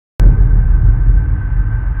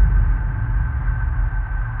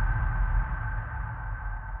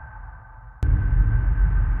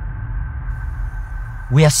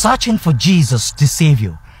We are searching for Jesus, the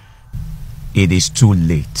Savior. It is too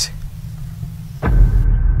late.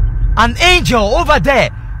 An angel over there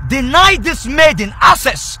denied this maiden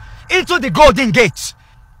access into the golden gate.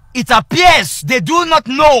 It appears they do not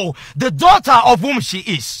know the daughter of whom she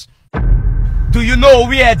is. Do you know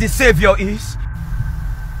where the Savior is?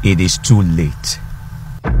 It is too late.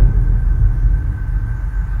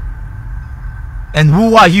 And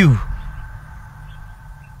who are you?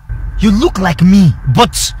 You look like me,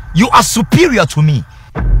 but you are superior to me.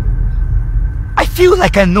 I feel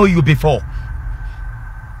like I know you before.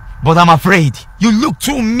 But I'm afraid you look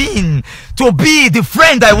too mean to be the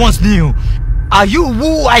friend I once knew. Are you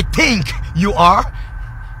who I think you are?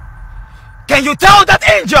 Can you tell that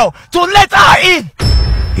angel to let her in?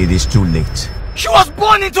 It is too late. She was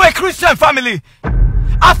born into a Christian family.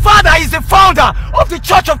 Her father is the founder of the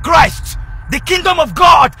Church of Christ. The kingdom of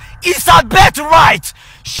God is her birthright.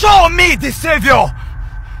 Show me the Savior.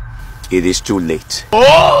 It is too late.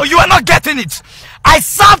 Oh, you are not getting it. I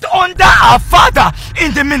served under her father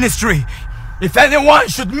in the ministry. If anyone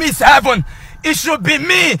should miss heaven, it should be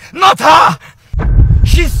me, not her.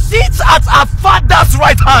 She sits at her father's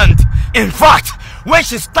right hand. In fact, when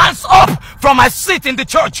she stands up from her seat in the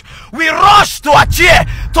church, we rush to her chair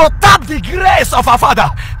to tap the grace of her father.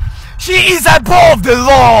 She is above the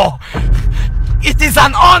law. It is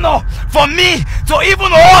an honor for me to even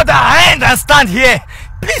hold her hand and stand here.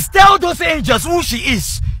 Please tell those angels who she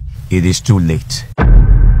is. It is too late.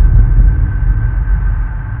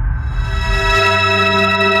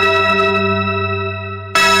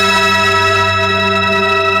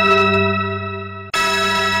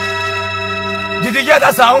 Did you hear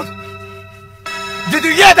that sound? Did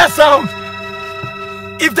you hear that sound?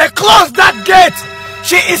 If they close that gate,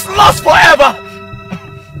 she is lost forever.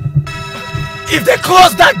 If they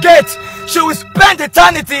close that gate, she will spend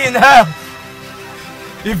eternity in hell.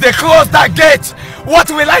 If they close that gate, what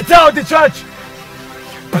will I tell the church?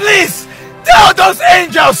 Please, tell those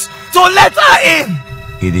angels to let her in.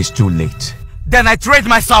 It is too late. Then I trade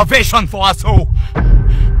my salvation for her soul.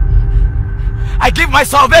 I give my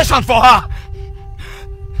salvation for her.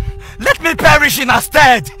 Let me perish in her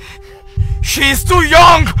stead. She is too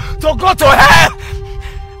young to go to hell.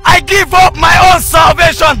 I give up my own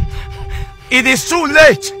salvation. It is too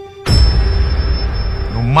late.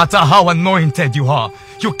 No matter how anointed you are,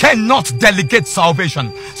 you cannot delegate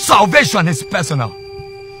salvation. Salvation is personal.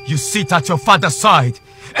 You sit at your father's side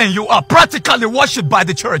and you are practically worshipped by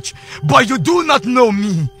the church, but you do not know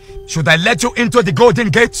me. Should I let you into the golden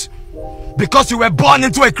gate because you were born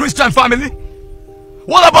into a Christian family?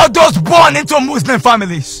 What about those born into Muslim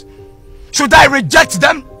families? Should I reject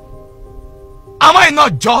them? Am I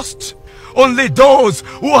not just? Only those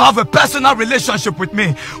who have a personal relationship with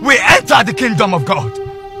me will enter the kingdom of God.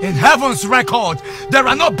 In heaven's record, there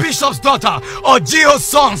are no bishop's daughter or Jehovah's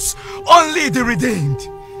sons, only the redeemed.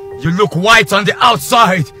 You look white on the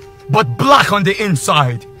outside, but black on the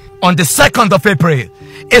inside. On the 2nd of April,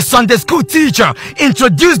 a Sunday school teacher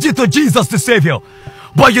introduced you to Jesus the Savior,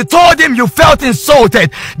 but you told him you felt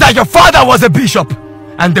insulted that your father was a bishop.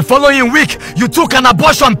 And the following week, you took an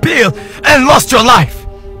abortion pill and lost your life.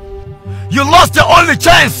 You lost the only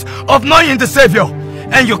chance of knowing the Savior,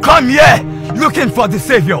 and you come here looking for the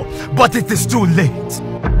Savior, but it is too late.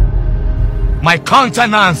 My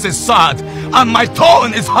countenance is sad and my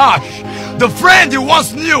tone is harsh. The friend you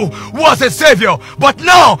once knew was a Savior, but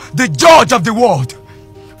now the judge of the world.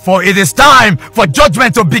 For it is time for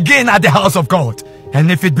judgment to begin at the house of God. And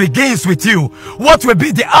if it begins with you, what will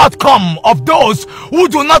be the outcome of those who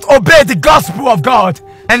do not obey the gospel of God?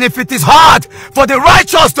 And if it is hard for the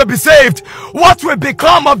righteous to be saved, what will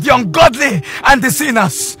become of the ungodly and the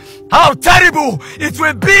sinners? How terrible it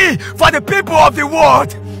will be for the people of the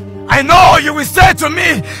world. I know you will say to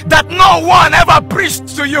me that no one ever preached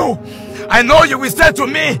to you. I know you will say to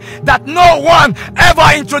me that no one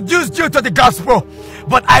ever introduced you to the gospel.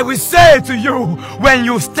 But I will say to you when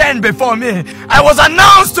you stand before me, I was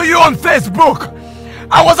announced to you on Facebook.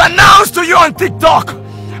 I was announced to you on TikTok.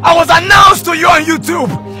 I was announced to you on YouTube.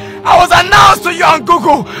 I was announced to you on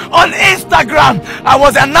Google, on Instagram. I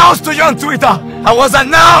was announced to you on Twitter. I was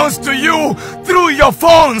announced to you through your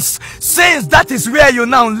phones, since that is where you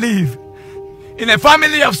now live. In a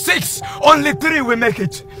family of 6, only 3 will make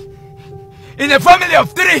it. In a family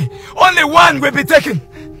of 3, only 1 will be taken.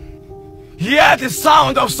 Hear the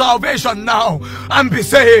sound of salvation now and be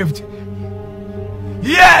saved.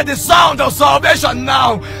 Hear the sound of salvation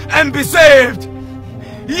now and be saved.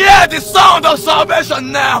 Hear the sound of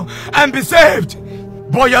salvation now and be saved.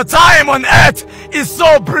 But your time on earth is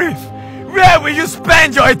so brief. Where will you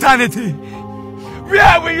spend your eternity?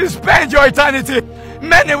 Where will you spend your eternity?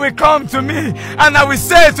 many will come to me, and I will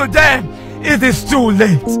say to them, it is too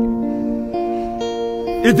late.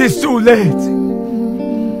 It is too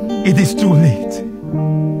late. It is too late.